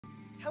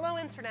Hello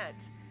Internet!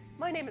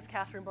 My name is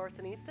Catherine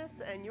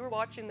Barsonistas, and you're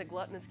watching the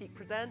Gluttonous Geek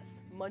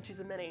presents Munchies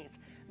and Minis,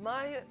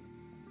 my,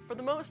 for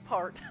the most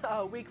part,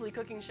 weekly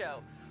cooking show,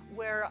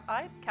 where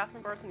I,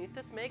 Catherine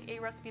Barsonistas, make a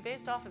recipe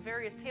based off of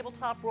various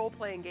tabletop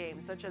role-playing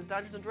games, such as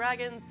Dungeons &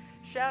 Dragons,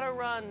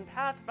 Shadowrun,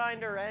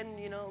 Pathfinder, and,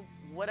 you know,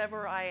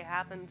 whatever I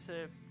happen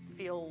to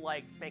feel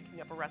like making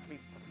up a recipe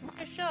for. It's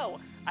my show.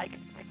 I can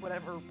make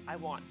whatever I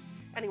want.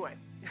 Anyway,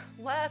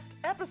 last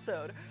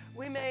episode,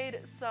 we made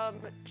some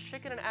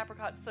chicken and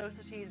apricot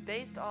sausages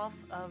based off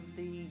of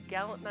the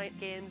Gallant Knight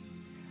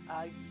Games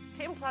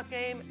tabletop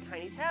game,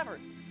 Tiny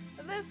Taverns.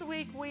 This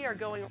week, we are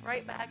going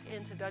right back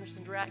into Dungeons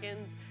 &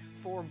 Dragons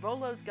for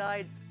Volo's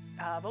Guide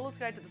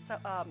to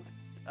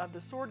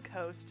the Sword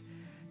Coast,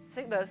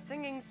 the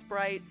Singing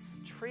Sprites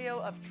Trio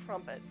of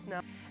Trumpets.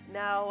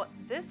 Now,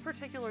 this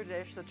particular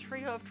dish, the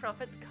Trio of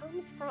Trumpets,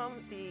 comes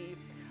from the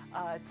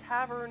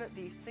tavern,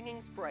 the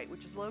Singing Sprite,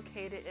 which is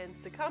located in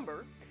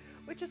Succumber,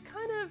 which is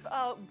kind of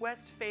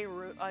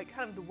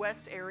kind of the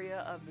west area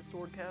of the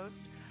Sword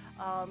Coast.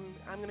 I'm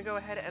going to go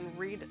ahead and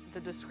read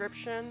the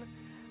description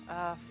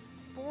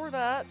for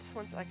that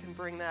once I can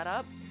bring that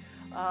up.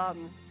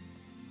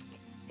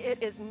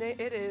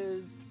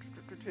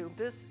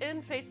 This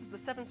inn faces the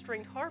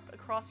seven-stringed harp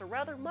across a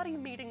rather muddy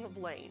meeting of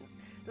lanes.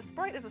 The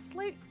Sprite is a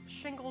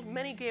slate-shingled,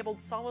 many-gabled,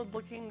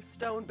 solid-looking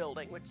stone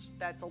building, which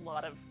that's a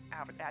lot of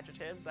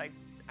adjectives, I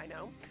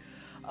know,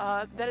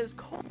 that is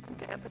cold and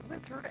damp in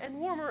winter and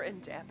warmer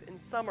and damp in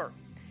summer.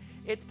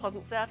 Its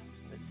pleasant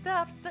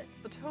staff sets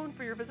the tone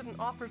for your visit and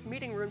offers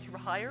meeting rooms for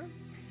hire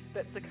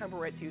that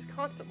Succumberrites use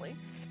constantly,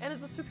 and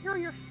is has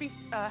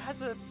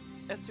a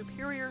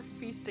superior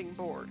feasting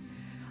board.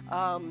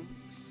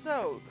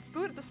 So, the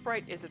food at the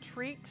Sprite is a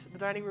treat. The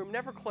dining room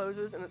never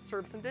closes, and it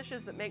serves some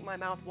dishes that make my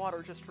mouth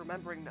water just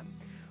remembering them.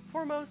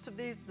 Foremost of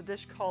these is a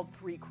dish called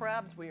 3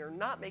 crabs. We are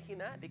not making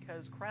that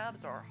because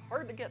crabs are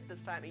hard to get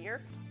this time of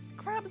year.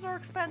 Crabs are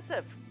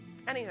expensive.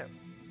 Anywho,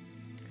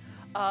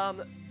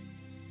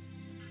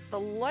 the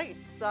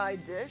light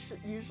side dish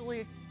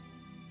usually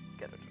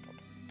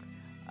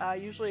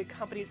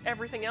accompanies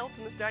everything else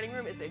in this dining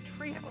room is a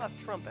trio of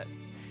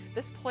trumpets.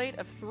 This plate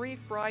of 3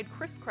 fried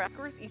crisp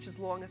crackers, each as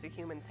long as a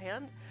human's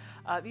hand.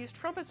 These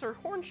trumpets are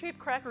horn-shaped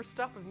crackers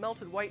stuffed with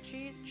melted white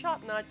cheese,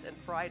 chopped nuts, and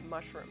fried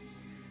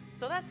mushrooms.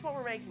 So that's what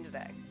we're making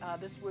today.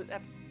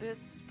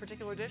 This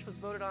particular dish was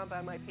voted on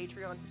by my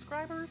Patreon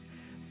subscribers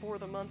for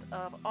the month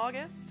of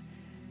August,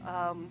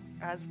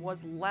 as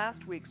was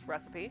last week's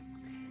recipe.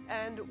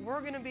 And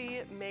we're going to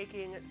be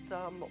making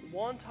some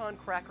wonton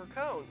cracker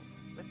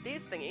cones with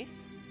these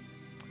thingies,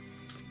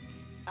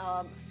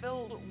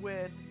 filled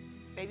with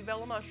baby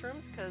bella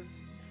mushrooms, because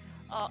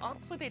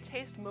honestly they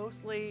taste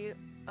mostly,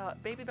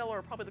 baby bella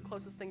are probably the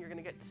closest thing you're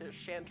going to get to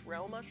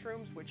chanterelle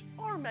mushrooms, which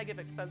are mega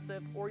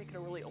expensive, or you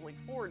can really only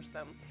forage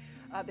them.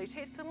 They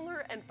taste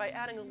similar, and by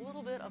adding a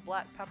little bit of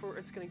black pepper,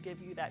 it's going to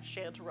give you that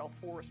chanterelle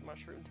forest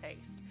mushroom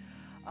taste.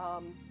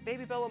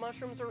 Baby bella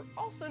mushrooms are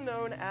also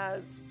known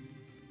as,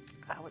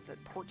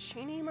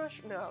 porcini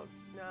mushroom?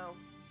 No.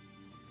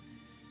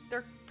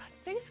 They're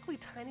basically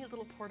tiny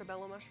little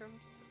portobello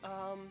mushrooms.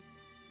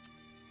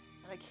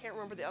 I can't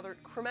remember the other,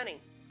 cremini.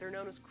 They're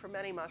known as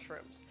cremini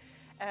mushrooms.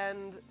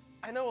 And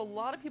I know a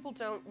lot of people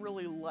don't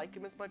really like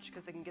them as much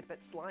because they can get a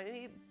bit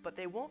slimy, but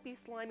they won't be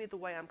slimy the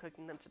way I'm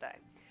cooking them today.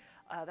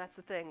 That's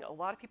the thing. A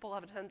lot of people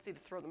have a tendency to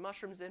throw the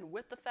mushrooms in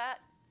with the fat.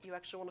 You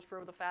actually want to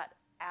throw the fat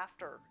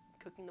after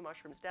cooking the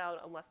mushrooms down,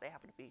 unless they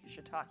happen to be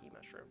shiitake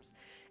mushrooms.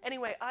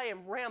 Anyway, I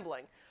am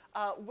rambling.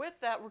 With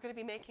that, we're going to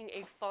be making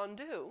a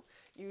fondue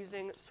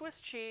using Swiss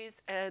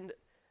cheese and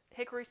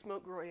hickory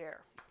smoked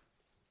Gruyere.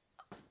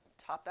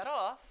 Top that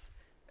off,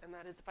 and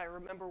that is if I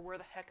remember where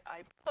the heck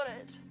I put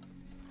it.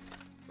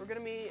 We're going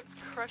to be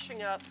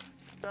crushing up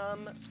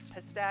some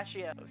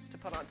pistachios to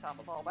put on top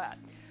of all that.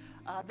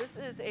 This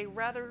is a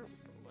rather,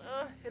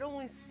 it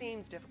only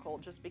seems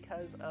difficult just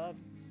because of,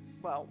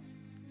 well,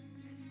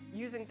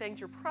 using things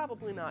you're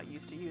probably not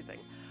used to using.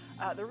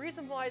 The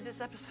reason why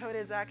this episode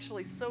is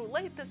actually so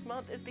late this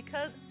month is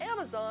because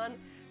Amazon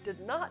did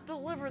not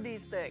deliver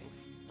these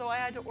things, so I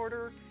had to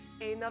order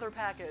another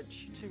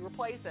package to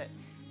replace it.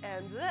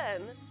 And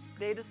then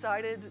they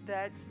decided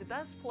that the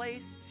best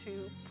place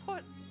to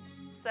put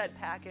said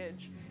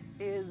package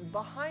is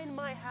behind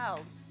my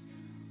house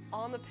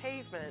on the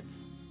pavement,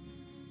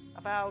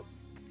 about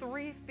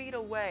 3 feet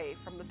away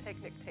from the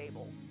picnic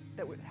table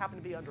that would happen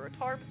to be under a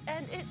tarp,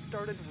 and it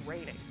started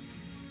raining.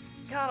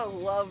 Gotta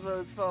love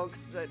those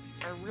folks that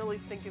are really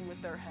thinking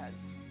with their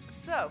heads.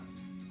 So,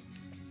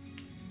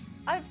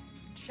 I've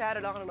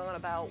chatted on and on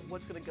about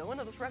what's going to go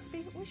into this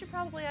recipe. We should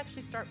probably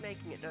actually start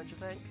making it, don't you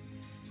think?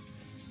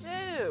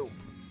 So,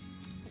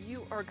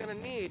 you are going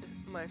to need,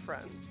 my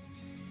friends,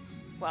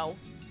 well,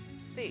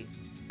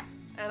 these.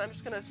 And I'm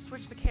just going to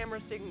switch the camera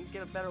so you can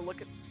get a better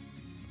look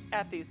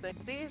at these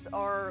things. These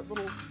are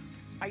little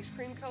ice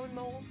cream cone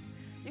molds.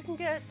 You can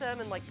get them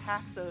in like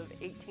packs of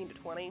 18 to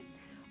 20.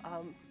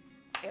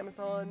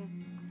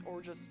 Amazon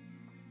or just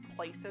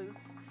places.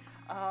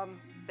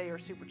 They are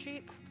super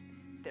cheap.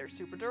 They're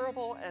super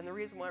durable, and the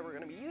reason why we're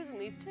going to be using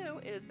these too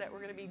is that we're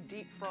going to be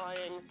deep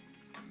frying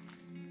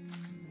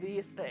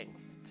these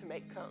things to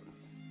make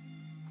cones.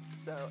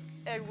 So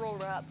egg roll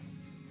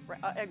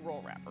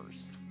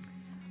wrappers.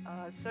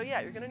 So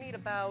yeah, you're going to need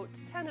about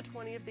 10 to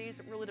 20 of these.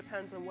 It really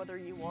depends on whether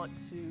you want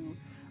to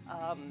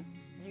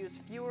use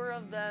fewer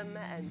of them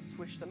and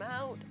switch them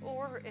out,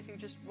 or if you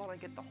just want to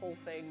get the whole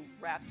thing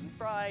wrapped and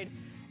fried.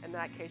 In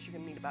that case, you're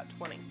going to need about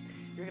 20.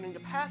 You're going to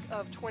need a pack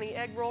of 20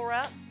 egg roll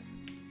wraps,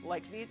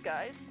 like these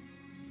guys,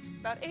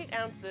 about 8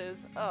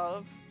 ounces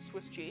of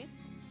Swiss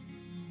cheese,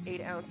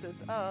 8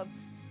 ounces of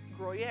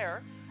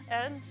Gruyere,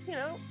 and, you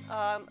know,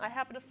 I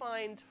happen to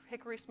find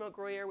hickory smoked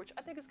Gruyere, which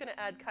I think is going to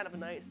add kind of a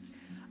nice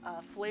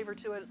flavor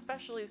to it,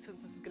 especially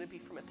since this is going to be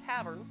from a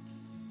tavern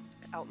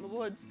out in the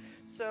woods.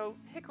 So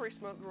hickory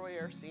smoked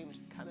Gruyere seemed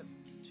kind of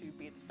to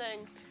be the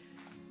thing.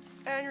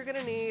 And you're going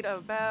to need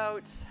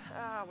about,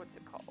 what's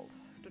it called?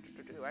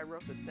 I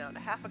wrote this down.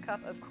 1/2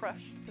 cup of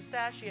crushed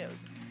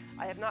pistachios.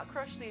 I have not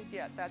crushed these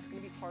yet. That's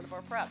going to be part of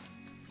our prep.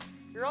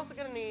 You're also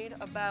going to need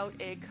about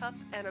 1.25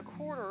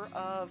 cups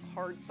of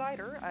hard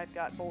cider. I've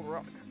got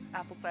Boulder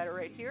apple cider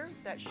right here.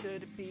 That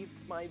should be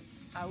my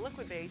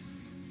liquid base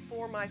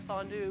for my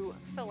fondue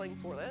filling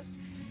for this.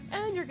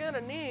 And you're going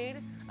to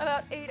need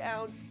about 8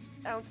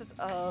 ounces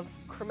of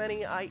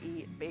cremini,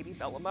 i.e. baby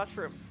Bella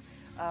mushrooms.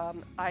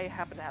 I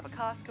happen to have a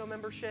Costco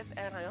membership,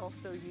 and I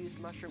also used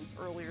mushrooms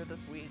earlier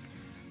this week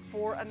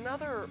for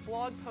another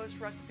blog post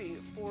recipe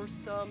for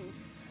some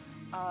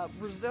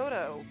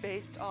risotto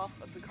based off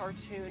of the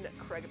cartoon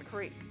Craig of the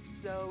Creek.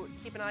 So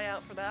keep an eye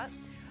out for that.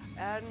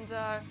 And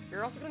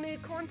you're also going to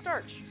need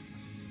cornstarch,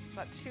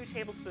 about 2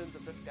 tablespoons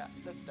of this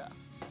stuff.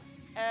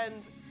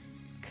 And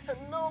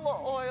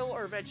canola oil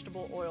or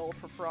vegetable oil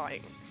for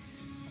frying.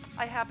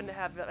 I happen to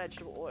have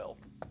vegetable oil.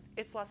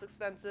 It's less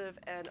expensive,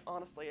 and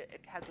honestly, it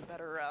has a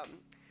better,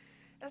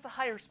 it has a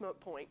higher smoke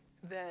point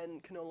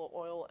than canola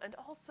oil, and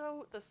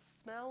also the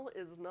smell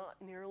is not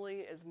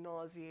nearly as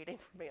nauseating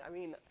for me. I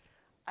mean,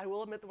 I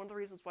will admit that one of the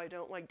reasons why I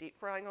don't like deep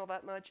frying all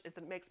that much is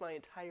that it makes my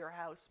entire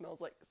house smell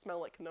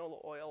like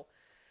canola oil.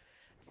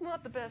 It's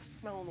not the best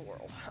smell in the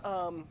world.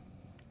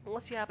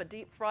 Unless you have a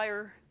deep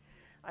fryer,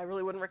 I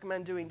really wouldn't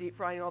recommend doing deep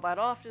frying all that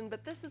often,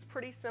 but this is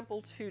pretty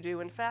simple to do.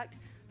 In fact,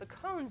 the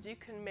cones you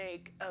can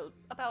make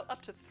about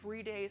up to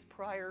 3 days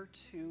prior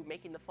to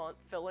making the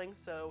filling.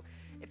 So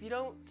if you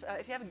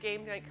have a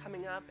game night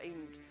coming up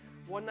and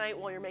one night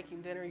while you're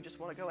making dinner you just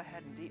want to go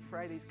ahead and deep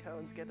fry these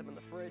cones, get them in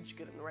the fridge,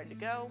 get them ready to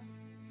go,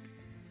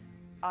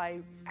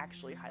 I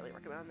actually highly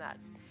recommend that.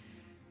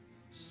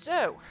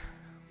 So,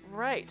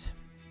 right.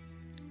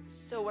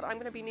 So what I'm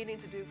going to be needing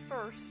to do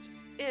first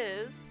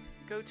is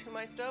go to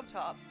my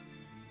stovetop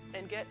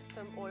and get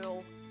some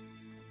oil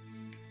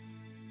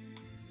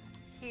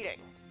heating,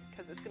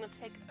 because it's going to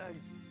take a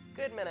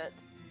good minute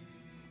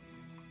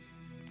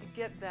to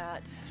get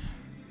that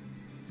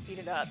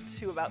heated up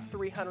to about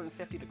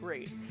 350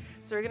 degrees.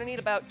 So you're going to need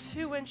about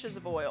 2 inches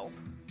of oil.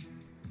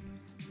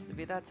 So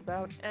that's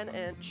about an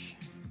inch.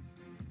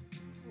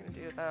 You're going to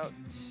do about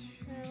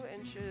 2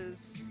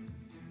 inches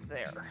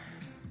there.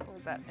 Or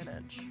is that an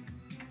inch?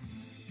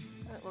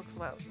 That looks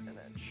about an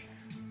inch.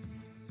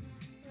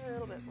 A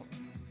little bit more.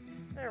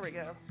 There we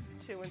go.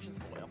 2 inches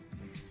of oil.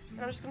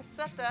 And I'm just going to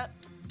set that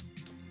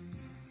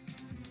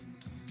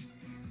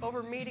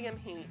over medium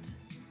heat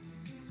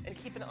and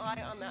keep an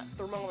eye on that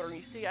thermometer.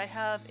 You see I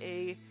have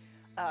a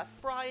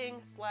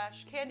frying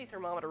 / candy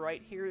thermometer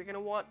right here. You're going to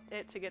want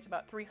it to get to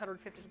about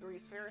 350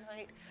 degrees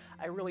Fahrenheit.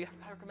 I really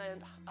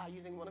recommend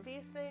using one of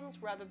these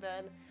things rather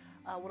than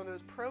one of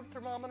those probe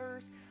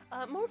thermometers,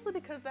 mostly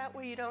because that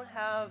way you don't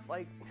have,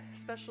 like,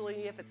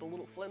 especially if it's a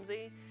little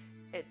flimsy,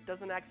 it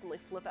doesn't accidentally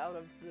flip out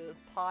of the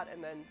pot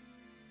and then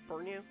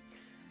burn you.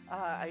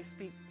 I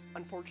speak,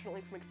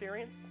 unfortunately, from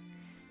experience.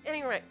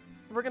 Anyway,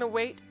 we're going to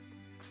wait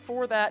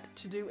for that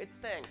to do its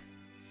thing.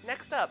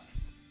 Next up,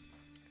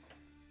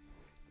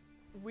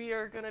 we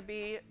are going to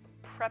be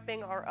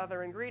prepping our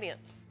other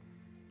ingredients,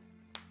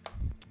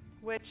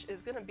 which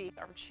is going to be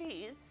our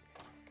cheese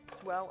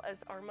as well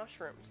as our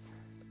mushrooms.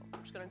 So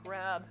I'm just going to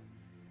grab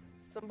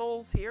some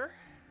bowls here.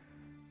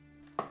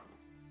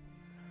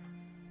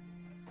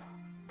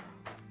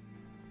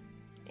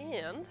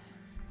 And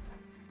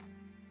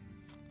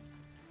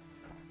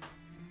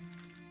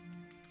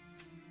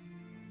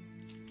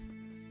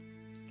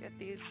get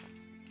these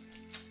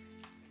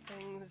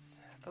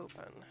things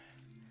open.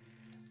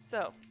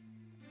 So,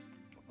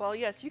 well,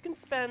 yes, you can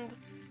spend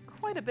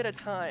quite a bit of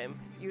time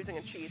using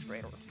a cheese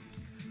grater.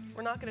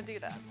 We're not going to do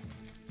that.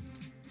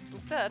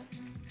 Instead,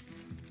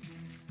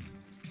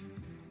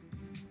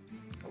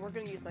 we're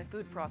going to use my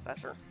food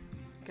processor,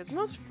 because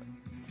most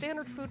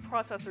standard food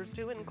processors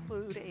do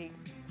include a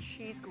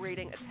cheese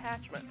grating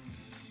attachment,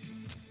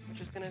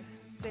 which is going to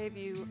save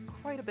you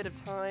quite a bit of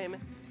time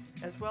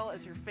as well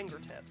as your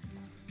fingertips.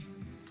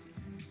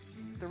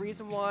 The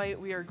reason why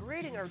we are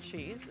grating our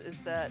cheese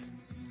is that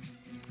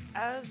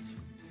as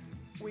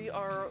we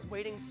are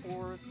waiting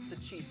for the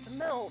cheese to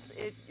melt,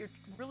 you're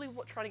really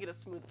trying to get as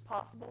smooth as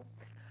possible.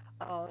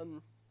 I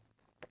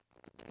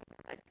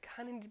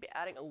kind of need to be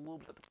adding a little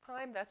bit at the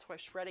time. That's why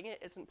shredding it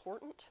is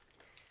important.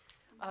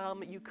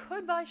 You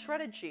could buy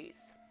shredded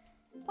cheese,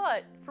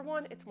 but for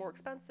one, it's more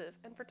expensive,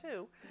 and for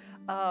two,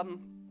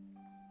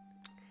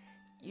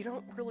 you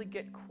don't really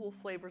get cool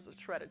flavors of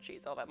shredded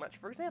cheese all that much.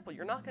 For example,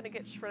 you're not going to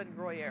get shredded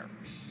Gruyere.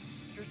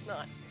 You're just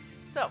not.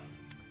 So,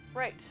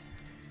 right.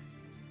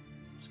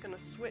 I'm just going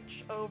to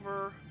switch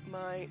over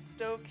my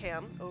stove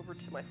cam over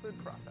to my food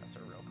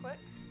processor real quick.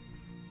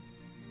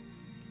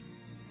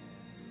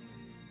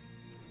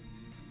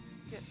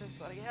 Get this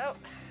buddy out.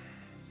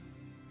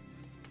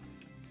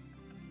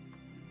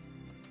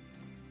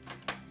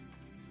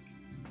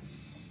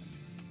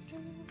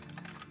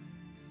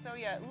 So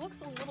yeah, it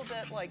looks a little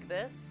bit like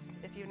this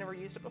if you've never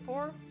used it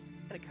before,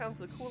 and it comes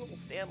with a cool little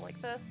stand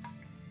like this.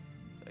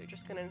 So you're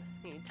just gonna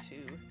need to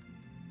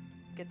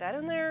get that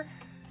in there,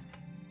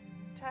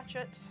 attach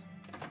it,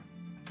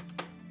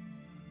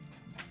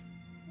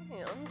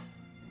 and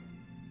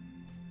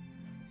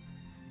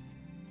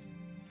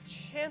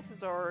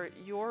chances are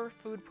your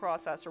food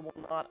processor will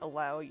not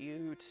allow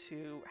you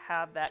to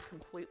have that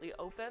completely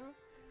open.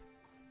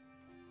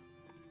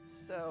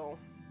 So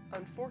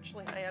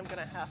unfortunately, I am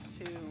gonna have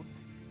to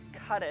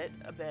cut it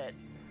a bit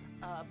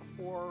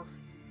before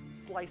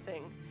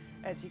slicing,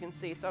 as you can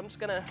see. So I'm just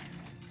gonna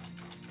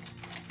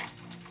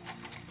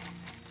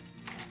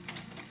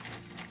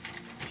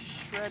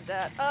shred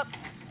that up.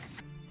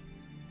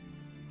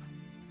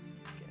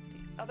 Get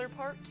the other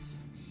part.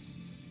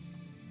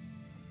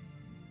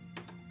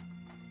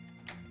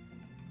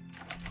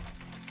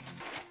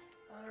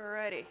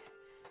 Alrighty,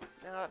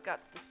 now I've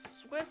got the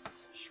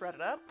Swiss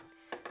shredded up.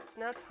 It's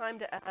now time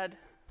to add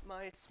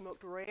my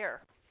smoked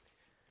Gruyere.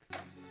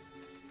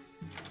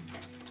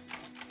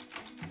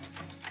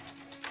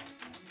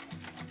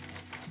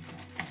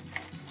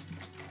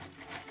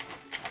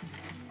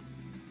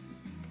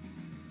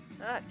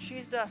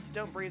 Cheese dust,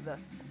 don't breathe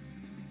this.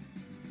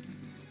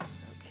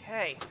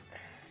 Okay,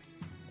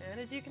 and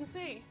as you can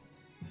see,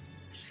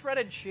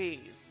 shredded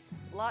cheese.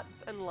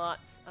 Lots and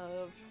lots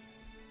of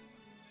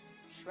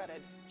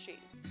shredded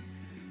cheese.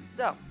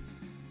 So,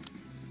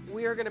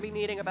 we are going to be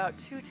needing about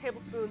 2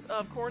 tablespoons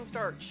of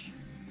cornstarch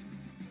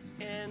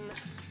in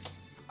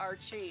our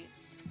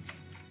cheese.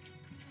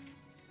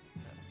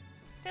 So,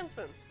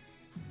 tablespoon.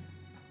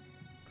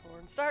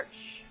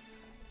 Cornstarch.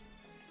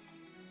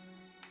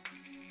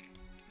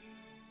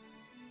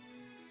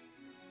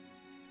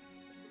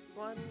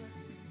 One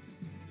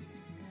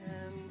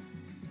and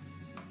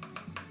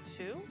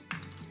 2.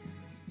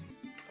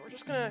 So we're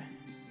just gonna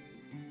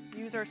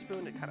use our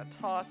spoon to kind of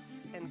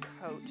toss and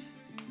coat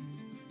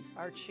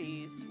our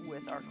cheese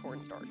with our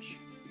cornstarch.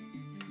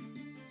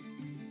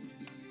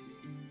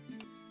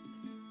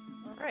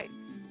 All right.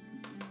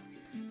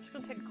 I'm just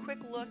gonna take a quick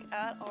look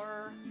at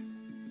our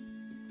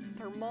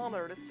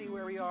thermometer to see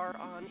where we are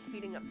on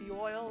heating up the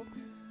oil.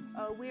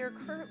 We are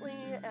currently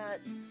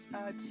at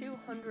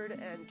 220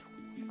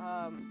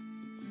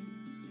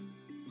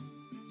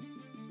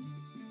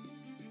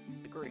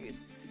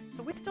 degrees.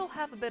 So we still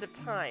have a bit of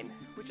time,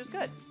 which is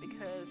good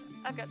because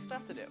I've got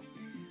stuff to do,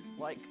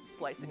 like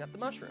slicing up the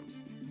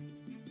mushrooms.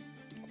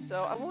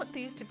 So I want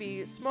these to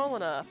be small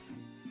enough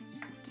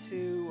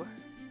to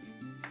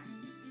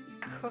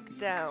cook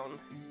down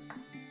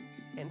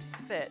and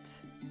fit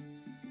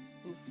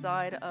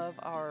inside of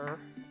our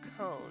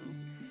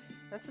cones.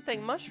 That's the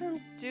thing,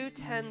 mushrooms do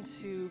tend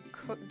to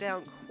cook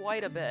down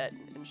quite a bit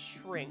and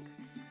shrink.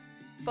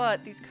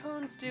 But these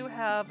cones do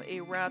have a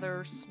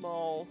rather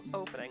small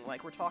opening,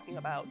 like we're talking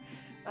about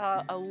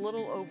a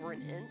little over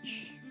an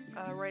inch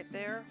right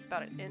there,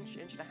 about an inch,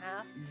 inch and a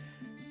half.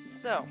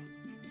 So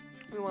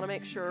we want to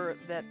make sure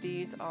that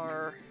these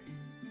are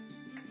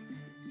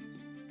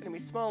going to be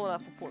small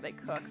enough before they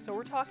cook. So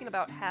we're talking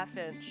about 1/2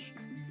 inch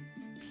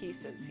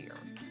pieces here.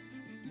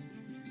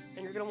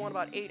 And you're going to want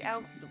about 8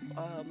 ounces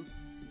of,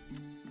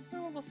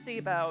 well, we'll see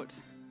about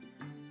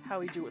how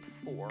we do with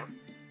 4.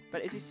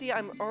 But as you see,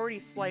 I'm already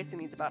slicing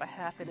these about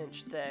 1/2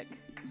 inch thick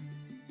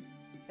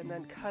and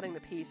then cutting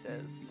the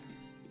pieces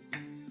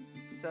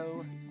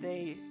so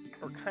they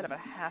are kind of a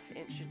 1/2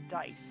 inch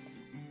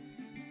dice.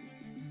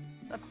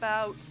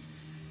 About,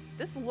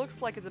 this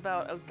looks like it's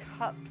about a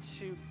cup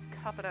to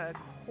cup and a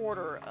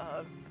quarter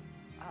of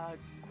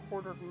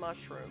quartered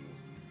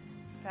mushrooms.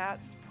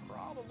 That's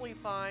probably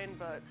fine,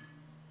 but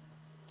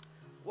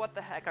what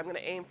the heck, I'm going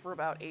to aim for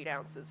about 8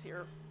 ounces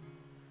here.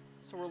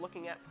 So we're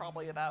looking at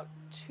probably about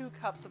 2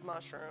 cups of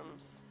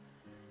mushrooms.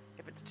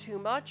 If it's too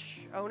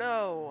much, oh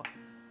no,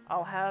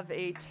 I'll have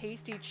a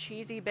tasty,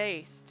 cheesy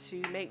base to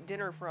make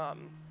dinner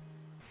from.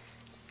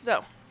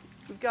 So,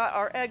 we've got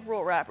our egg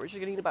roll wrappers.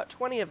 You're gonna need about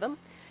 20 of them.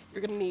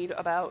 You're gonna need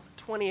about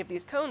 20 of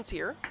these cones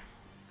here.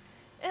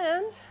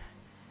 And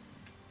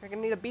you're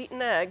gonna need a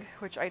beaten egg,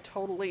 which I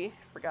totally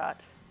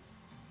forgot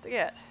to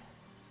get.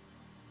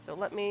 So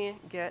let me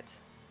get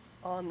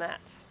on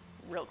that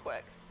real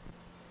quick.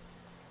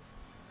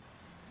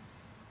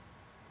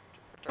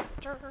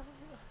 As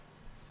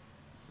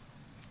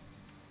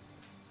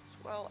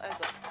well as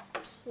a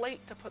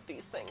plate to put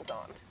these things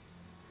on.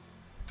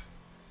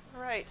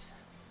 All right.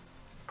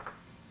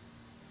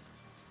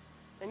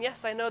 And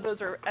yes, I know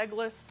those are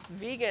eggless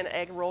vegan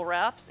egg roll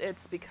wraps.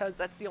 It's because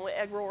that's the only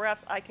egg roll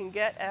wraps I can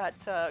get at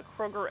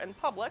Kroger and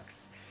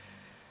Publix.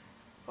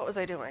 What was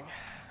I doing?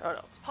 Oh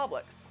no, it's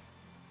Publix.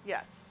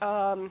 Yes.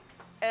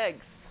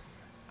 Eggs.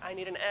 I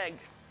need an egg.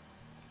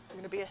 I'm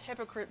going to be a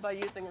hypocrite by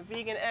using a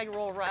vegan egg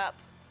roll wrap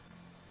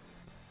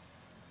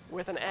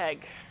with an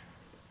egg.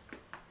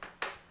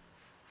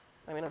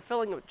 I mean, I'm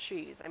filling it with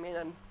cheese. I mean,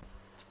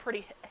 it's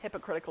pretty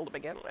hypocritical to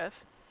begin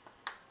with.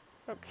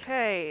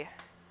 Okay.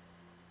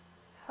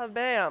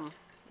 Bam.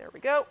 There we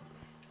go.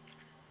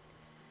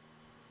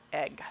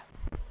 Egg.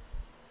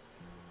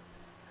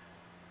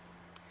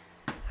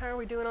 How are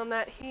we doing on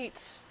that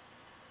heat?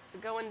 Is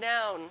it going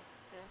down?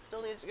 It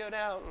still needs to go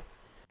down.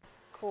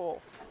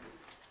 Cool.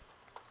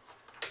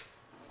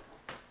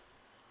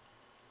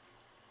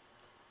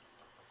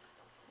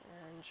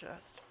 And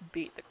just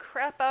beat the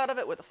crap out of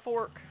it with a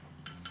fork.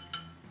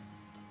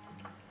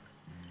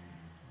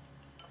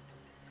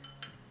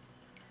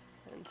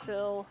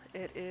 Until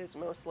it is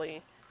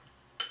mostly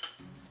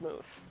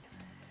smooth.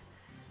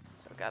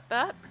 So got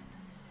that.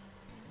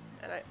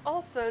 And I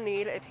also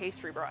need a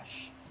pastry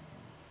brush.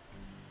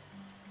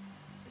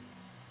 It's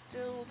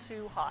still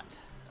too hot.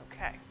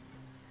 Okay.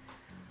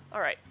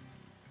 All right.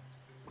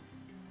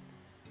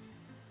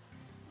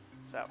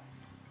 So,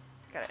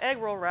 got an egg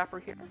roll wrapper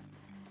here,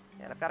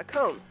 and I've got a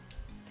cone.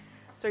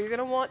 So you're going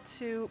to want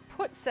to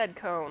put said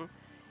cone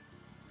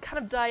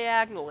kind of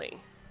diagonally,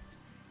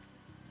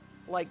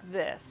 like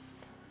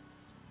this,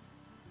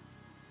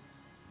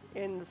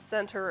 in the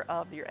center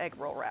of your egg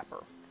roll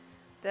wrapper.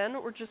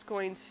 Then we're just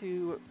going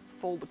to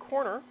fold the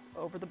corner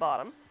over the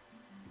bottom,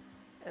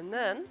 and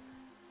then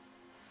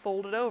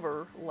fold it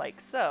over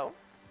like so,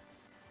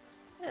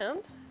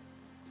 and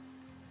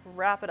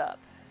wrap it up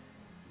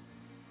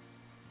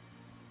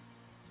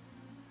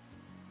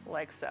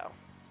like so.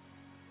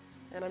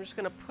 And I'm just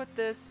going to put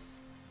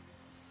this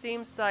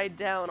seam side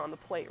down on the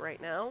plate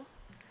right now.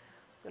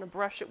 I'm going to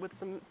brush it with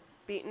some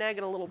beaten egg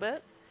in a little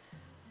bit,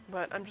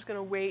 but I'm just going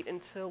to wait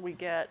until we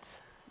get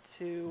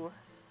to,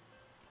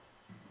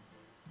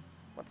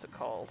 what's it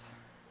called?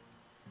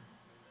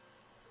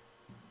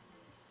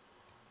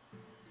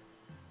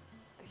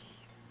 I'm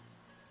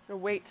going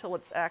to wait till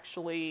it's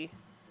actually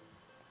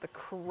the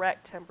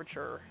correct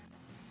temperature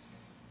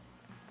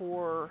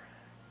for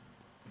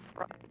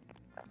frying.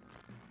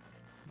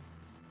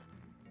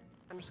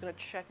 I'm just going to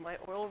check my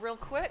oil real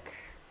quick.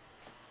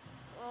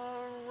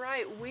 All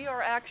right, we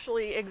are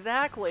actually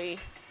exactly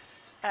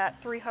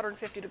at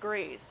 350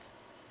 degrees.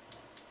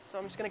 So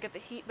I'm just going to get the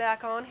heat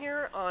back on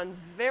here on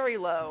very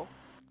low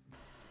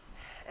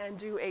and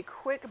do a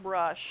quick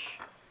brush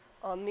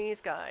on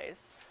these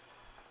guys.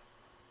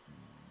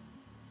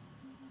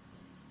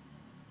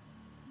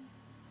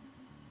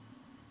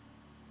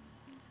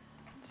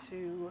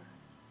 To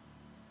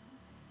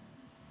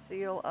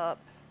seal up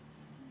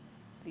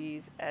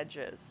these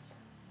edges.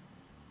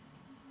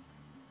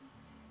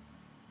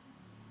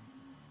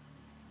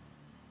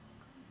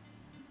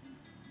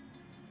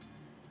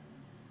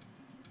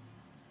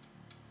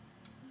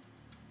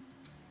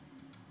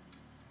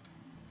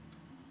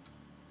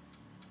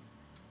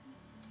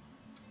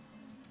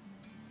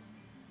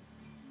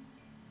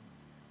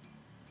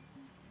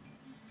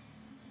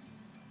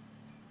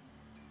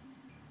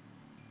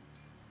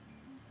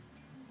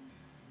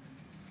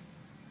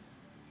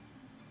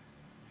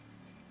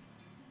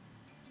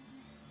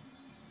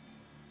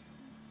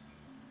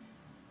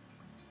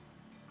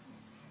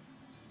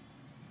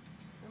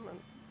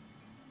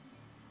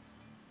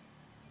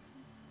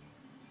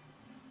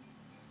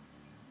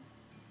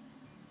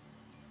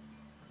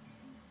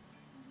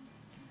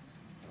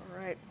 All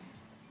right.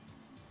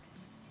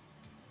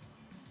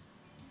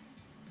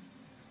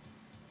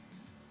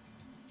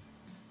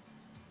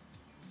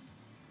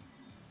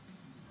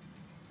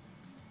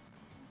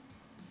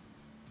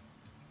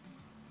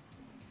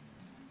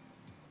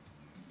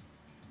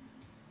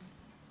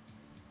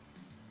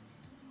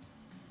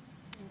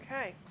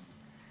 Okay,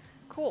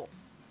 cool.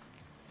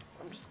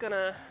 I'm just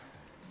gonna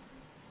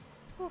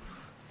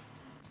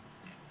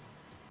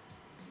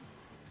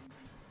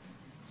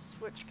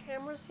switch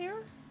cameras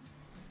here.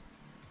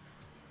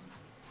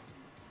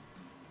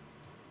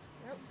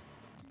 Yep.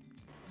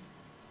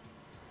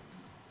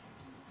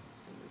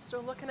 So we're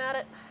still looking at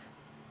it.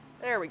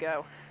 There we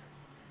go.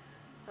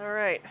 All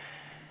right.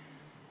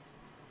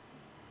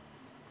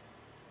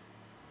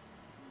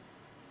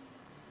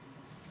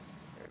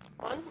 There's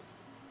one.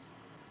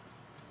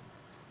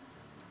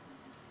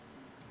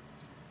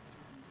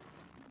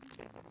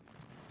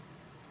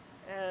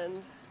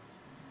 And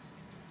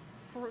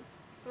for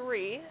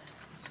 3,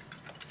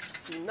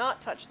 do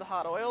not touch the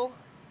hot oil.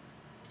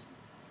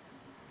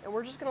 And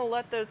we're just going to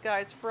let those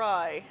guys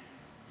fry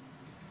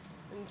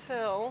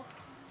until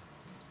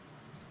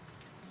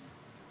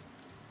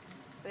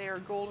they are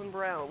golden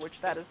brown,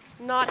 which that has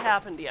not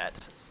happened yet.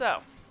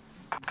 So,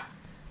 I'm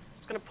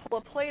just going to pull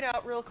a plate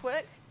out real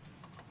quick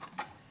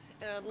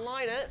and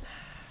line it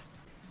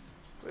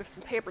with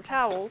some paper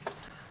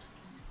towels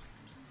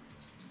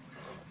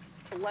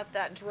to let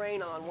that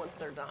drain on once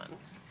they're done.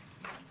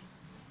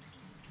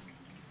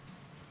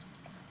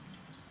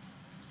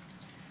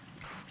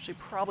 Actually,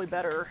 probably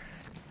better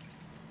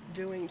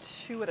doing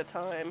 2 at a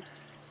time.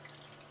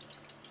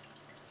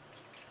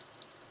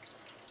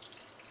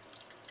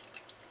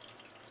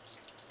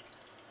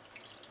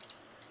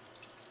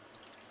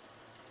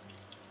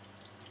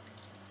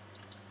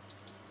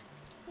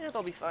 Yeah,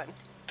 they'll be fine.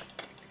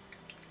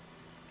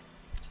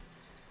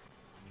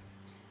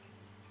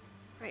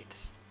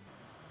 Right.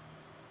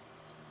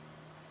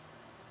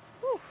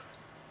 Whew.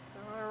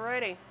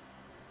 Alrighty.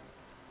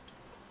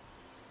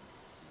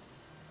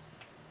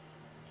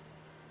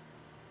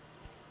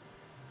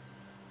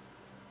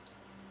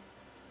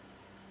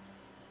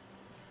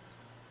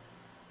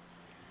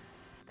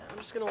 I'm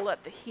just going to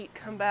let the heat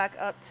come back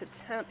up to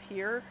temp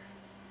here.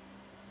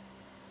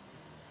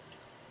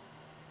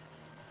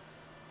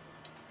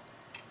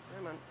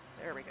 Come on.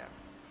 There we go.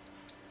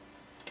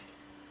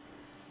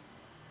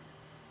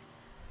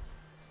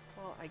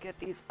 Well, I get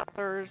these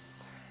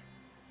others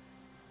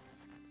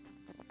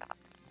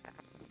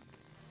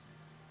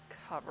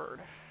covered.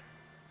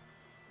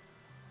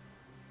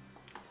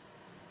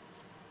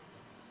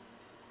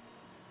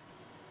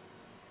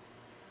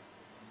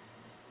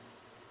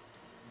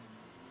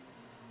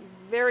 Be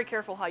very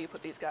careful how you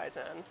put these guys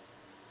in.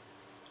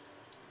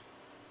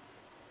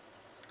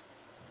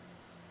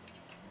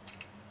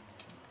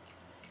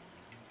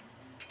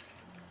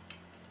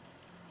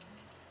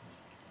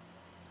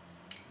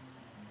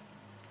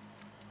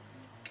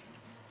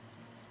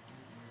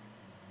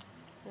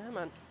 Come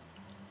on.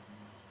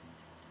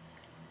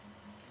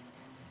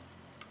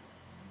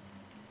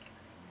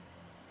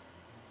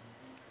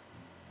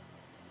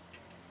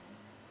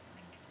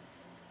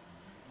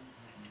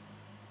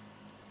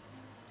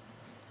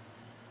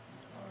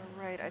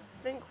 All right, I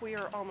think we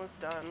are almost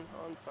done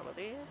on some of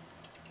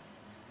these.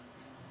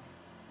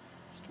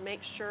 Just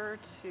make sure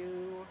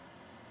to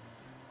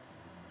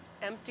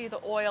empty the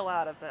oil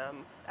out of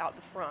them, out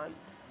the front,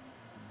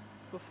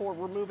 before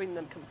removing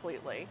them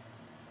completely.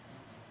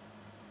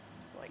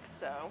 Like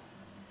so.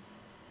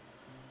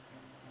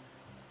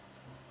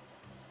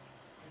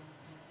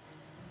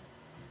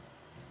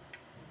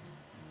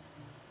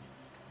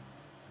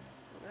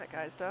 And that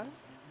guy's done.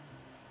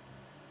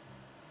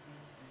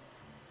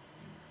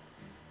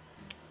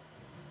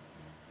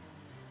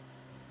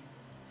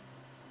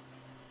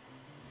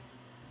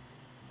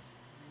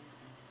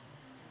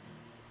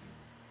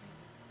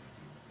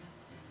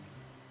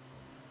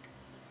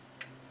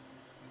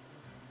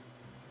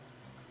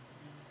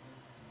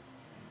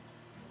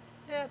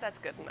 Yeah, that's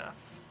good enough.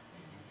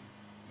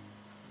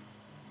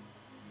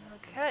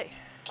 Okay.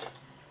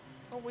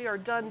 Well, we are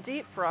done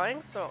deep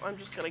frying, so I'm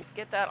just going to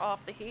get that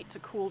off the heat to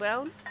cool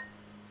down.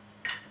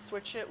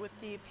 Switch it with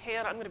the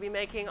pan I'm going to be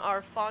making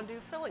our fondue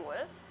filling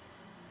with.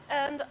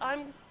 And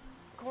I'm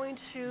going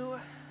to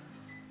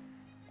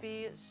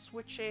be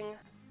switching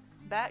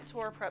back to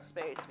our prep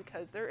space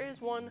because there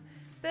is one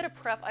bit of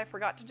prep I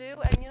forgot to do,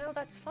 and you know,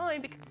 that's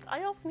fine because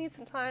I also need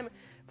some time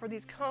for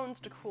these cones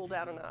to cool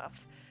down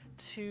enough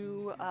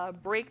to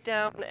break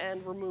down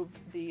and remove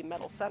the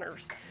metal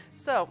centers.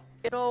 So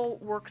it all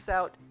works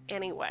out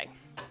anyway.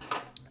 So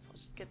I'll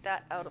just get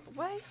that out of the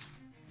way.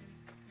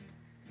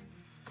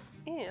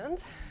 And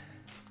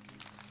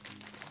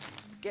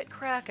get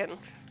cracking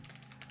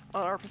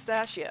on our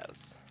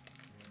pistachios.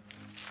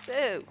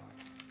 So,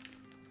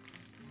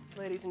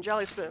 ladies and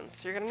jelly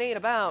spoons, you're gonna need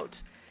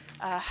about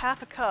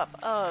half a cup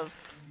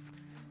of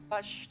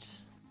crushed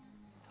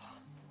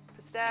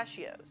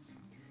pistachios.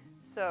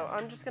 So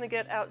I'm just going to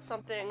get out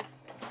something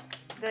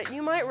that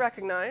you might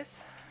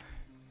recognize,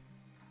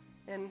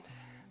 and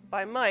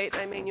by might,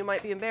 I mean you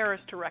might be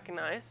embarrassed to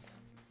recognize,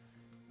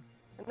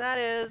 and that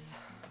is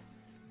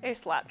a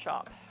slap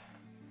chop.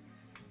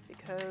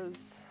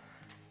 Because,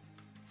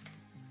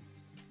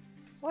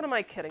 what am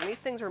I kidding? These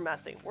things are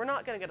messy. We're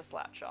not going to get a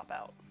slap chop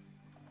out.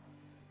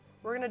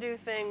 We're going to do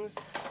things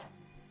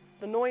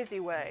the noisy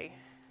way,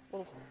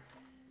 well,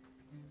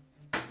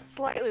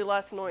 slightly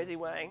less noisy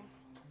way,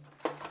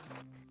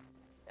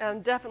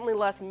 and definitely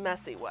less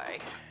messy way.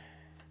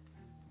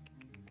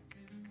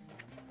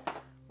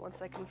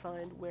 Once I can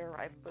find where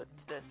I put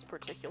this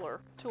particular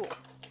tool.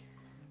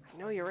 I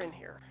know you're in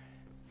here.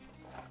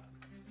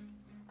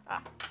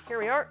 Ah, here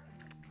we are.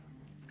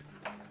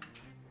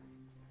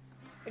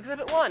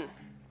 Exhibit 1,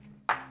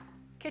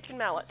 kitchen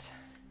mallet.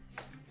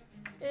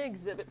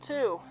 Exhibit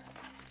 2,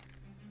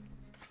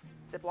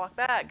 Ziploc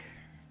bag.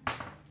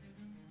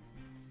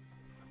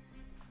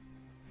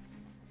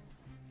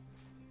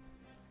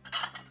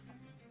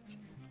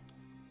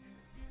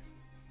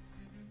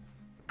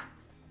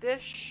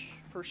 Dish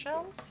for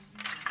shells,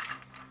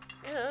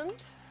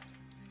 and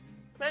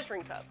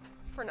measuring cup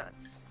for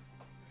nuts.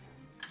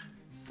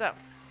 So,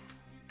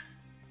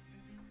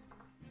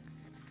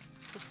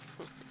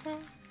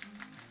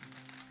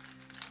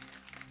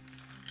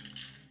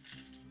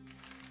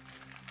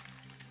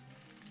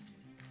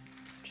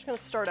 just going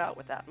to start out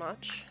with that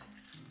much.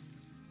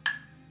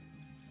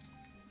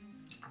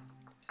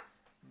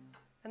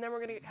 And then we're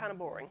going to get kind of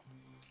boring.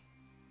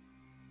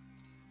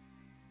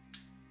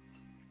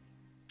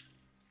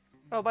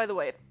 Oh, by the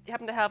way, if you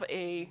happen to have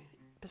a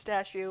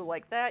pistachio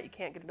like that, you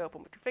can't get it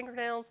open with your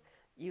fingernails,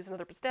 use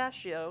another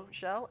pistachio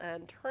shell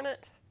and turn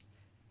it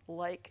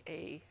like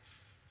a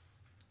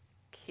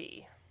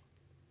key.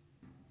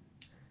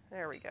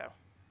 There we go.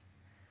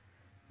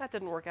 That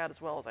didn't work out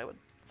as well as I was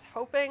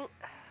hoping.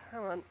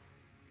 Come on.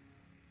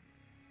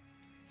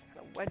 Just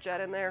gonna wedge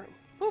that in there.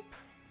 Boop.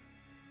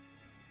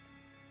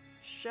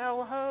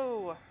 Shell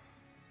ho.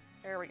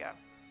 There we go.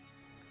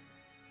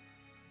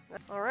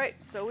 All right,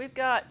 so we've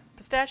got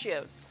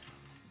pistachios.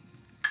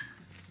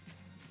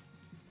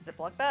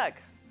 Ziploc bag.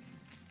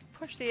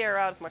 Push the air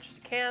out as much as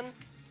you can.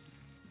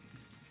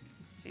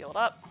 Seal it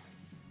up.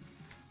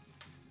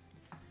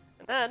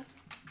 And then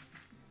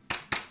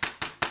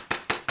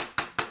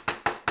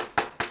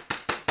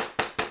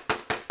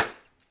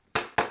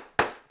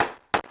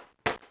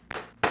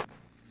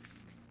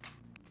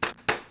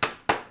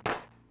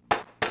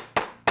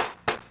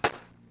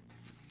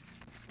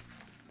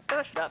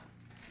smash it up.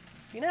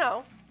 You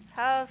now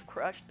have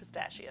crushed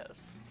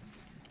pistachios.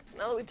 So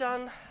now that we've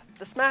done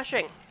the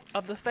smashing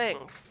of the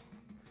things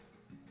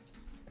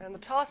and the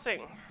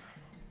tossing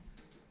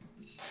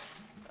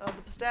of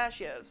the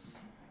pistachios,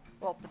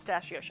 well,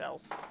 pistachio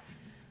shells,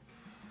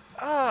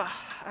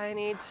 I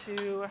need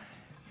to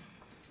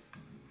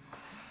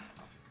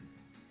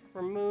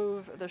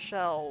remove the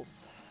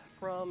shells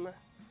from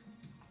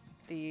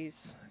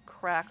these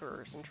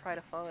crackers and try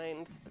to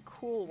find the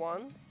cool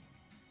ones.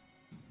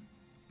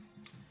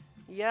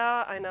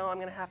 Yeah, I know I'm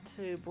gonna have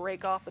to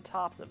break off the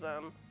tops of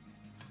them,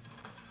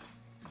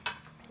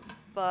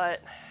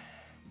 but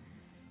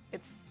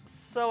it's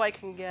so I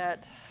can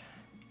get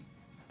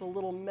the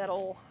little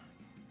metal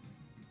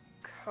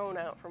cone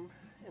out from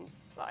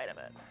inside of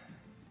it.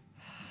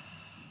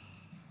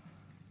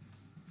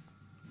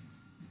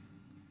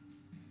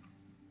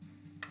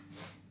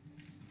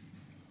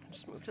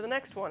 Just move to the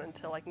next one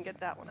until I can get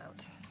that one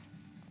out.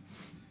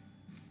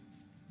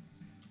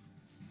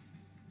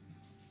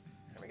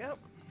 There we go.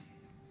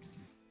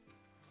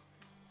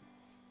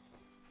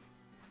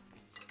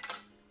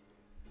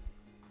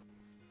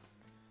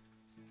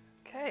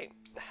 Okay,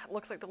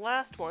 looks like the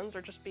last ones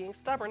are just being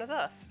stubborn as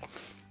F.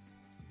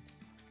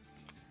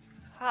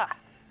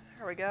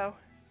 There we go.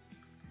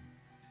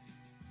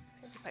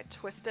 Maybe if I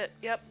twist it,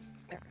 yep,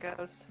 there it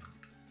goes.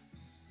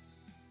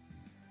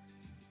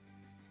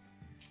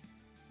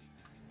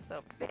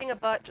 So it's being a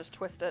butt, just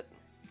twist it.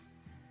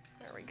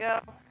 There we go.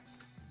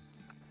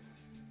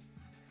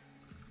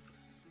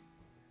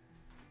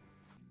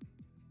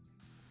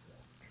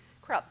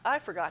 Crap, I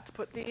forgot to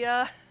put it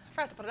on.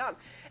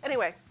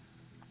 Anyway.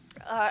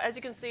 As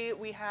you can see,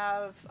 we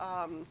have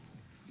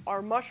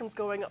our mushrooms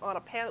going on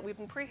a pan that we've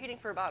been preheating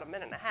for about a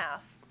minute and a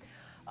half.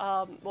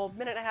 Well,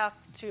 minute and a half,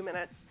 2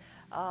 minutes.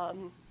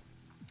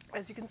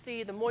 As you can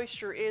see, the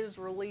moisture is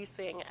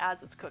releasing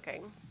as it's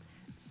cooking.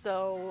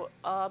 So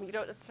you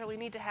don't necessarily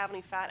need to have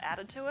any fat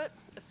added to it,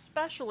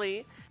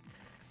 especially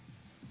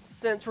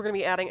since we're going to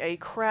be adding a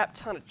crap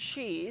ton of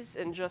cheese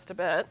in just a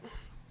bit.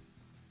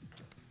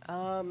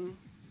 What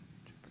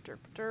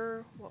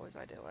was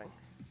I doing?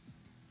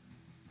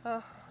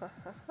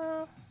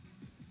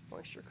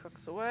 Moisture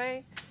cooks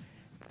away.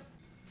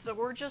 So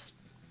we're just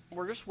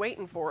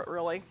waiting for it,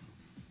 really.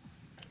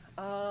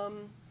 A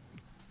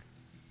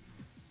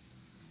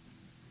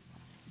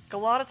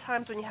lot of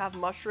times when you have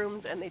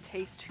mushrooms and they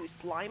taste too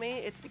slimy,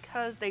 it's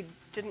because they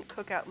didn't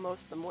cook out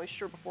most of the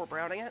moisture before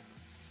browning it.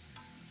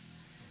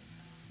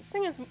 This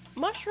thing is,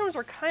 mushrooms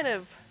are kind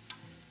of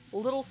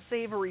little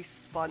savory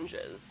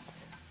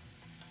sponges.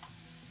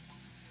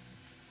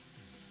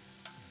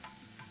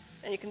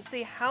 And you can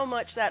see how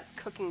much that's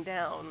cooking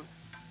down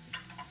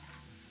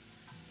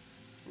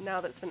now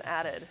that it's been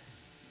added.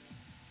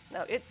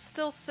 Now it's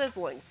still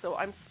sizzling, so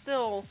I'm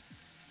still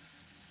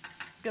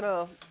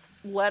gonna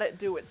let it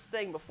do its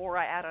thing before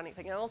I add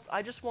anything else.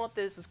 I just want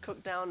this as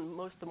cooked down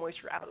most of the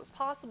moisture out as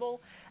possible,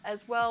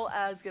 as well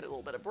as get a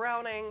little bit of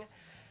browning.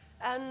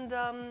 And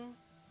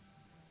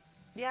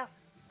yeah,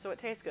 so it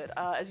tastes good.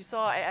 As you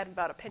saw, I added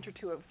about a pinch or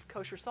two of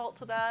kosher salt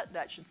to that.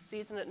 That should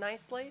season it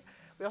nicely.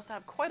 We also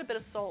have quite a bit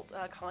of salt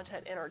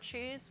content in our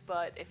cheese,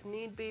 but if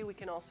need be, we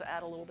can also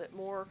add a little bit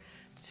more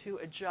to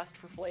adjust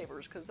for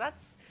flavors, because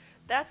that's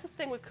the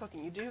thing with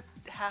cooking. You do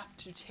have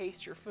to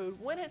taste your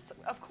food when it's,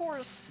 of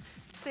course,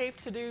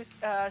 safe to do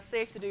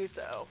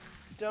so.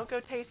 Don't go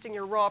tasting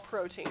your raw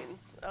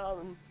proteins,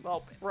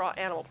 well, raw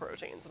animal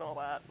proteins and all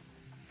that.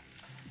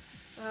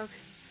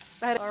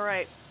 Okay. All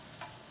right.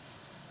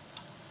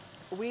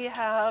 We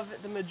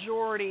have the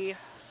majority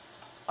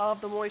of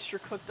the moisture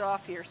cooked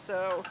off here,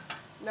 so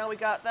now we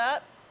got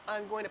that.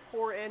 I'm going to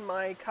pour in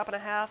my 1.5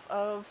 cups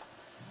of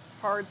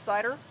hard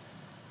cider.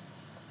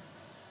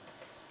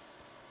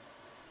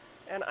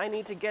 And I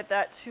need to get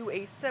that to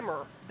a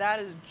simmer. That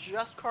is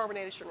just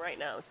carbonation right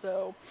now,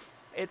 so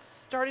it's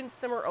starting to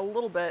simmer a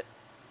little bit.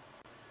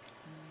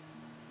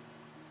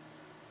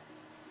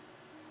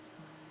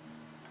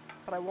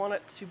 But I want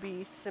it to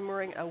be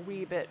simmering a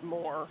wee bit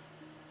more.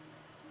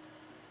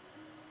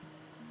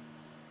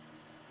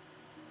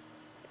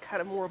 Kind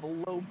of more of a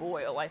low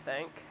boil, I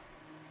think.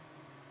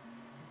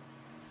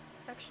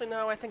 Actually,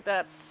 no, I think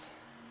that's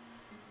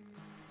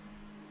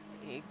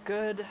a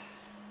good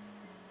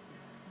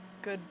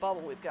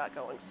bubble we've got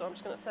going. So I'm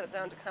just going to set it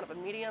down to kind of a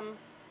medium.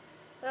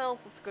 Well,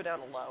 let's go down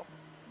to low.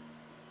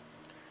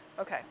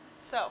 Okay,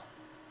 so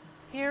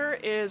here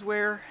is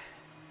where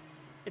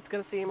it's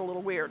going to seem a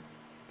little weird,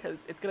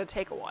 because it's going to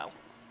take a while.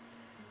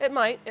 It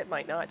might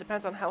not. It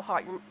depends on how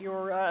hot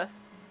your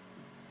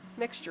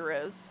mixture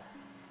is.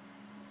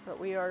 But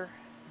we are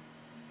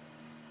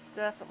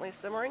definitely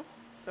simmering.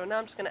 So now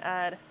I'm just going to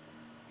add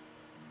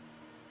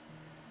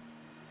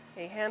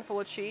a handful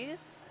of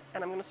cheese,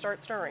 and I'm going to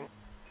start stirring.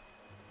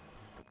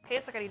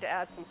 Tastes like I need to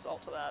add some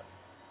salt to that.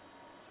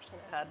 So I'm just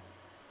going to add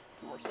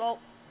some more salt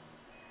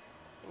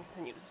and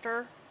continue to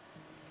stir.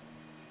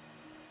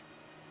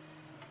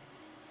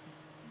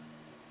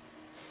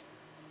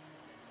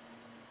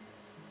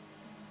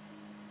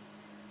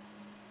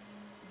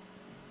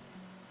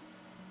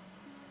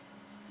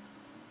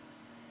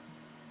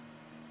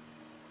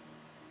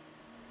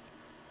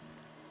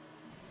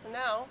 So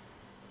now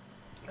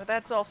that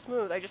that's all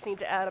smooth, I just need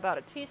to add about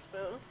a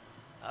teaspoon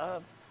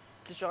of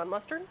Dijon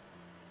mustard.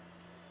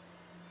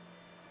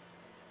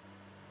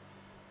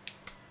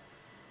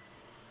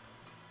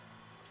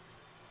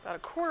 About a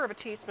quarter of a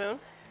teaspoon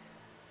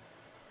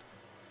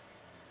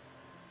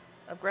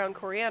of ground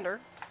coriander.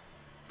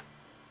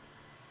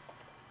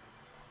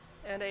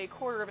 And a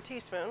quarter of a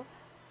teaspoon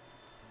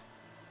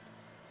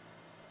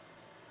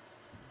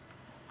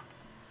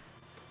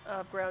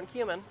of ground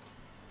cumin.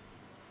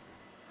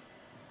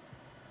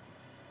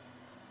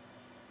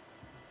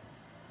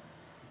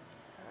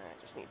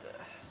 I just need to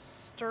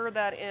stir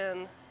that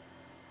in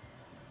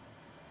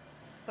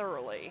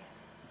thoroughly.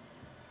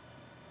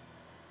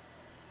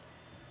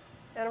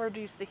 And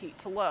reduce the heat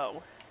to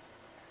low.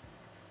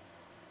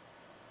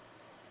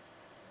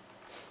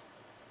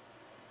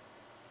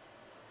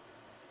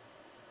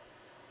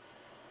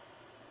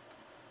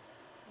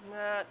 And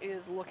that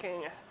is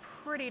looking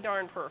pretty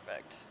darn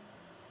perfect.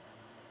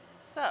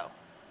 So,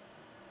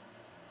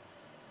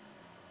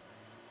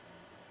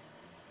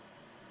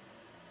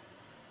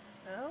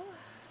 now,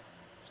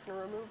 just going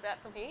to remove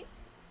that from heat.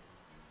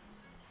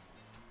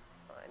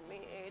 Find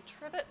me a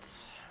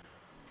trivet.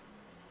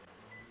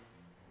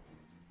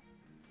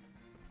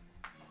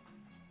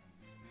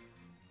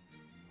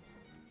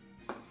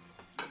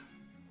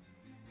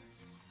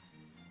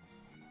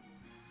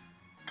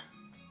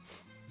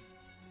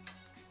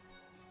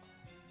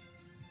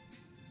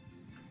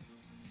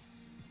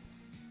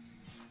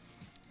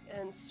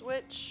 And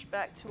switch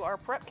back to our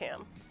prep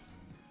cam,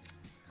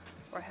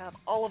 where I have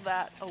all of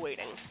that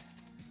awaiting.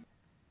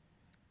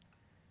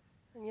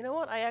 And you know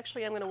what? I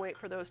actually am going to wait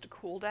for those to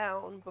cool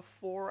down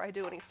before I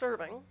do any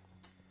serving.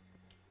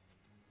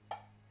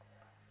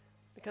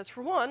 Because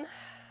for one,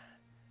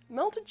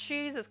 melted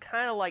cheese is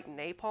kind of like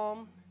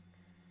napalm.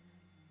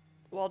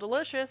 While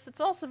delicious, it's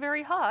also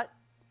very hot.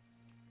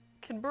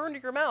 Can burn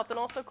to your mouth and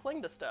also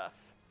cling to stuff.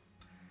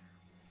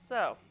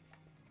 So,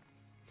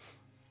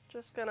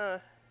 just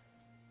gonna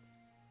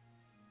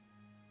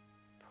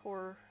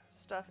pour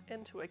stuff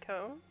into a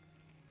cone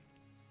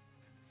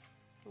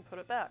and put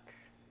it back.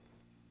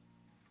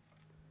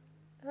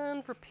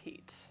 And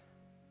repeat.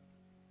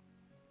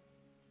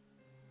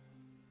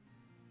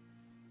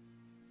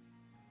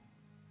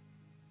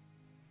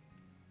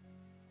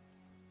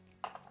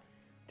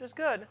 Which is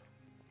good,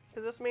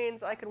 because this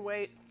means I can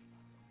wait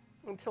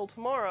until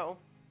tomorrow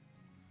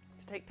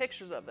to take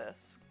pictures of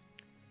this,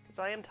 because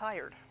I am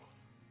tired.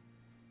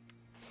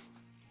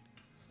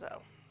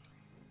 So.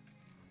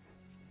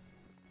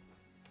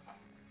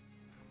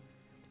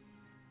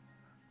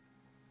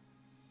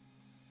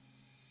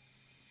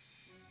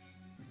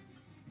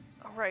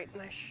 Alright,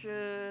 and I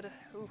should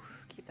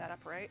keep that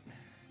upright.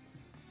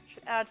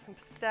 Should add some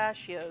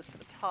pistachios to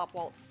the top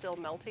while it's still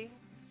melty.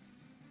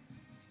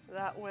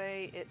 That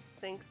way it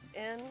sinks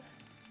in.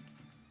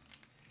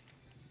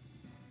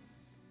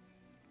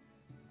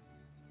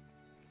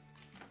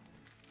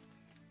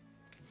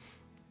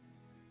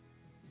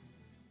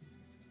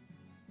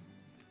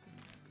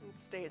 And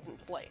stays in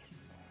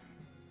place.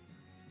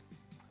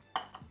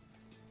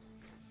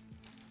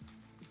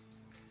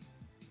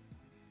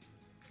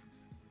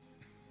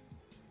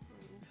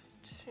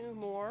 Two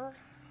more.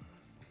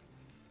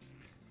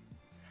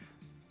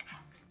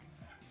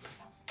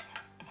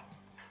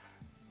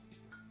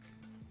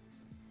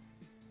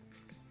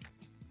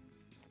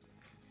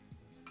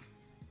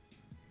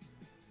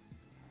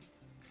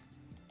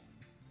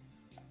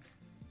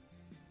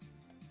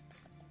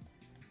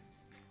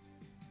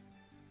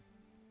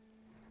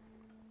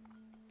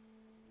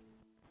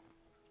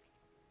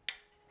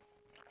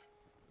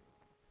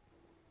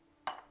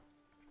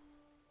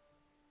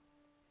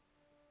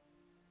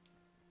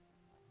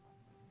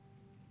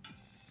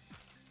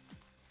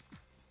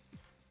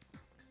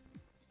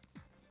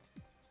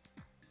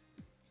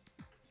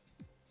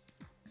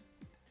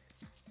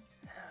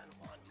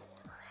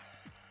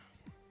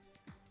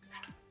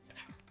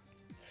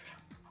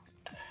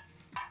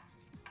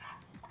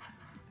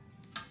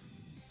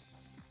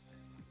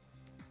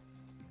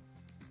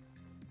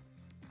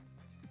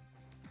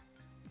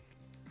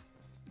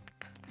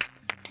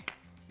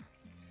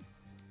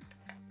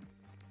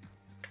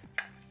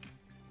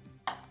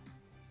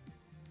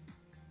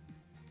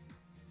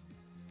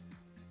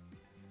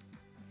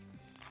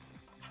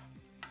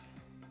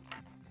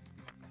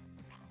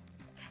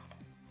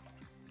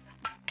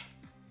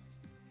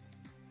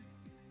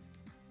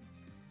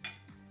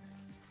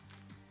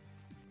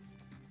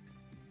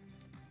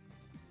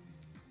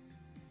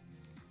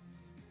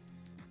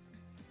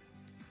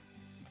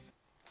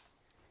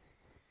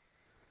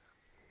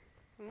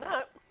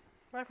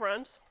 my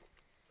friends,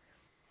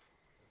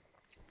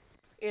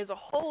 is a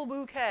whole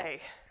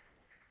bouquet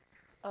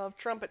of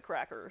trumpet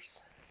crackers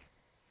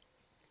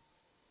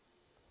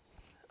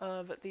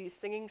of the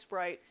Singing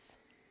Sprites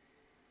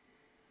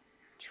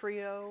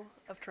trio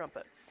of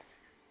trumpets.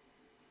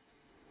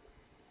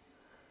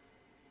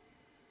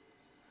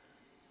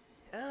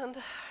 And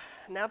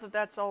now that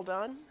that's all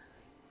done,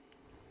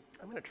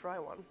 I'm going to try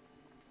one.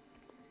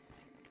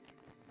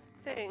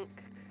 I think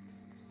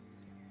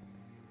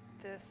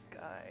this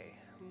guy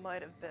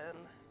might have been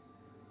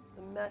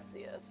the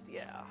messiest,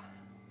 yeah.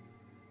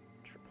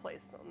 Let's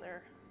replace them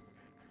there.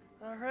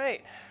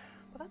 Alright,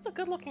 well that's a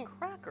good looking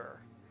cracker,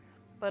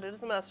 but it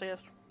is the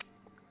messiest,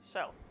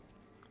 so.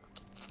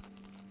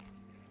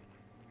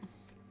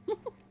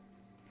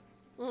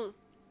 Oh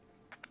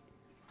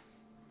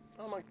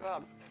my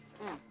god.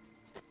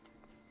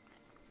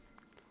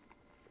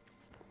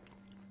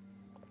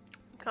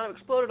 Kind of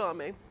exploded on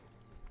me.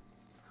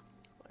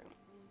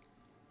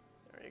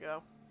 There you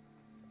go.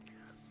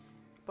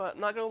 But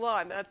not gonna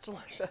lie, that's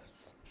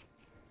delicious.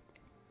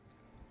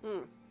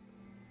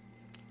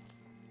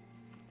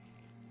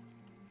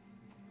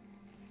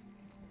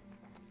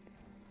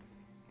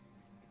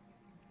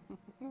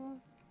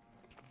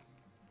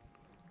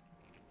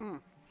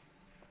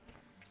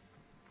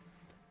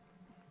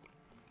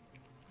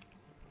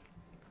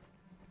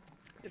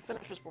 It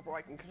finishes before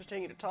I can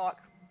continue to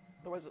talk.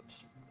 Otherwise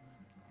it's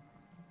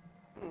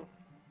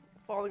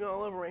falling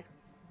all over me.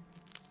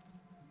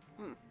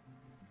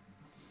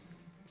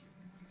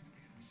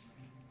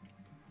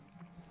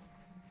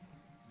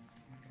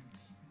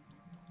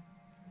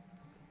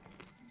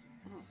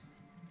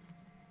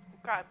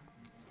 Okay.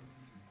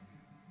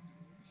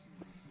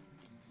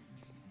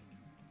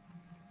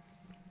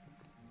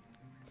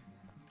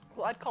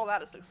 Well, I'd call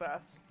that a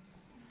success.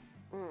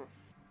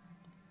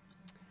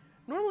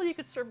 Normally you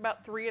could serve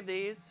about 3 of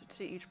these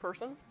to each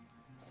person.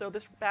 So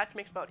this batch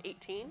makes about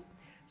 18.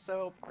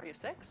 So party of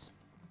 6,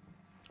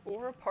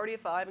 or a party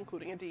of 5,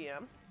 including a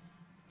DM.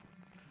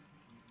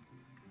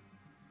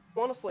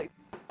 Honestly,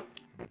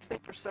 I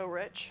think they're so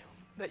rich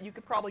that you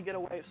could probably get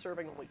away with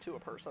serving only 2 a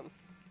person.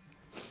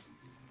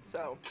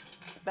 So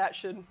that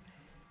should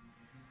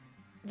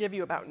give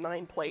you about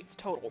 9 plates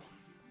total.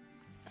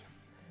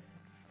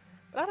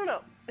 But I don't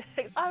know.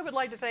 I would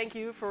like to thank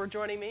you for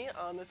joining me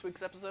on this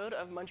week's episode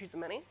of Munchies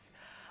and Minis.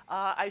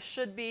 I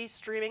should be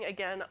streaming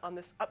again on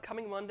this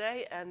upcoming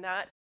Monday, and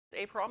that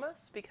is a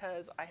promise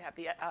because I have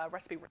the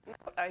recipe written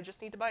out. I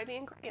just need to buy the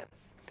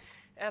ingredients.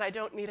 And I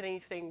don't need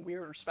anything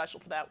weird or special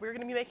for that. We're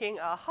going to be making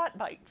hot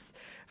bites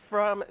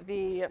from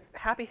the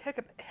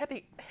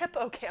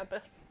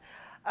Hippocampus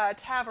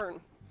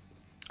Tavern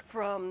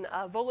from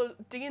Volo,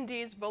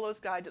 D&D's Volo's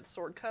Guide to the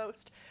Sword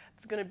Coast.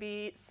 It's going to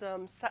be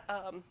some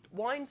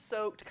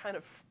wine-soaked kind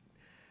of,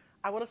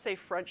 I want to say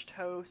French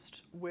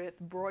toast with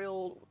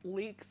broiled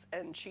leeks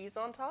and cheese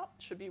on top.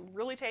 Should be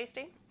really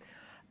tasty.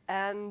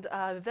 And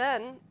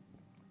then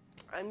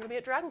I'm going to be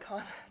at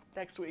DragonCon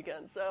next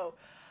weekend. So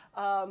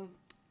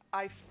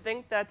I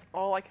think that's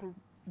all I can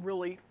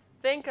really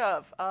think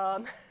of.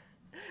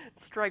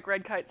 Strike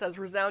Red Kite says,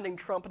 resounding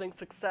trumpeting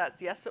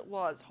success. Yes, it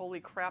was. Holy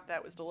crap,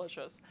 that was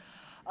delicious.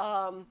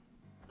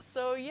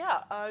 So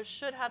yeah,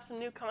 should have some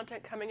new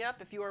content coming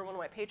up. If you are one of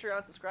my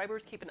Patreon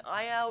subscribers, keep an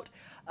eye out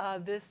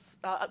this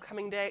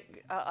upcoming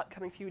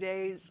few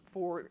days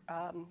for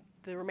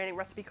the remaining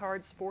recipe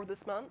cards for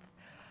this month.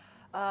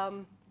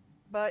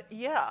 But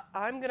yeah,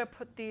 I'm going to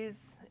put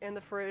these in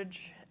the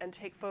fridge and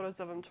take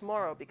photos of them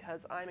tomorrow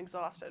because I'm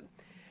exhausted.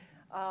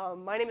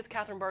 My name is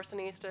Catherine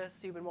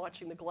Barsonistas. You've been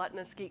watching the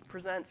Gluttonous Geek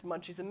presents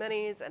Munchies and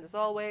Minis, and as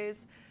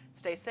always,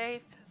 stay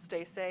safe,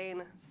 stay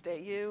sane,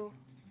 stay you.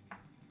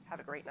 Have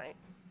a great night.